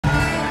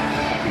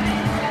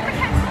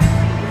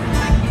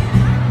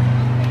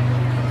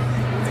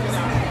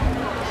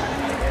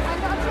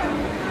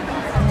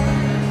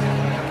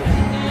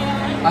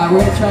we're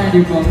gonna try and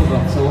do both of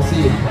them, so we'll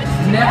see.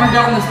 Never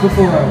done this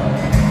before.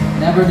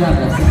 Never done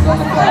this. This is on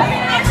the fly.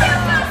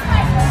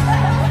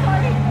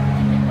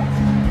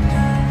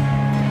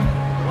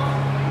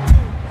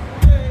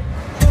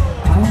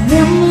 I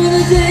remember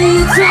the day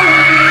you told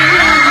me.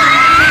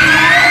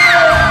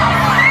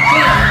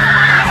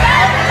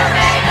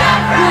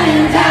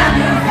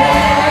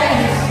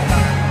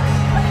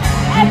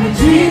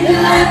 Dream the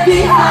life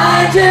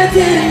behind you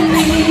didn't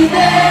leave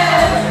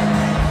there.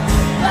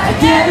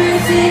 Like every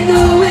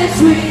single wish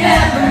we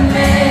ever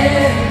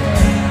made.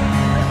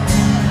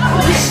 I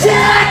wish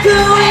that I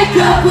could wake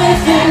up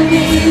with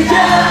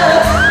amnesia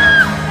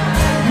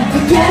and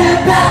forget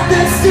about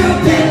the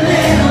stupid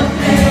little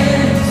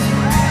things.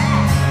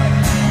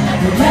 I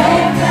could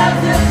wake up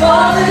to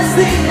fall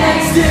asleep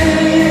next to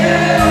you.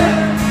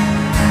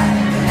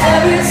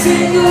 Every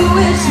single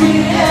wish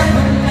we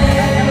ever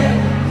made.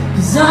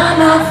 'Cause I'm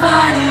not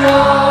fine at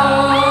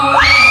all.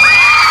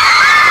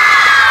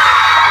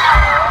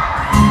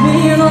 Me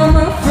and all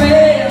my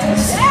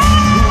friends,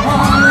 we're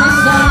on this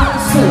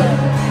answer.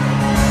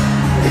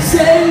 They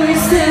say we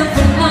stand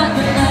for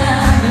nothing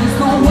and there's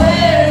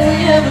nowhere we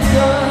ever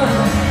go.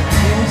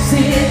 And we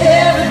see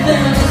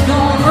everything that's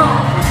going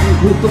wrong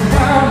with the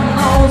world and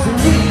those who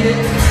need it.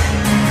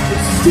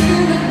 It's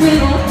still that we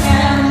don't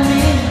have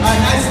any.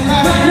 Nice and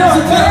loud. But no,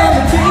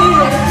 better beat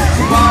it.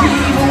 So we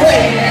keep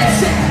waiting,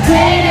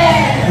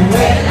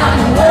 waiting on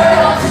the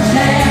world to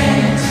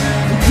change.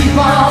 We keep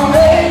on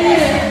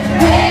waiting,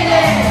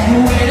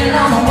 waiting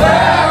on the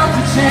world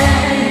to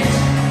change.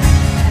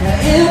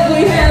 Now if we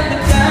had the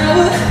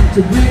power to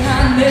bring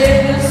our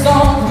neighbors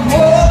home for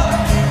more,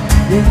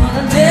 we would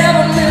have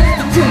never missed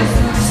the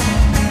Christmas.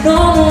 No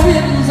more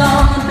ribbons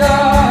on the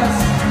doors.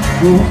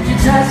 But when you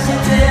touch the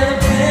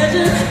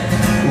television,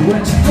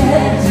 what you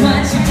get is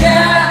what you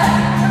got.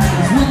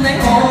 Is when they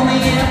hold me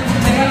in.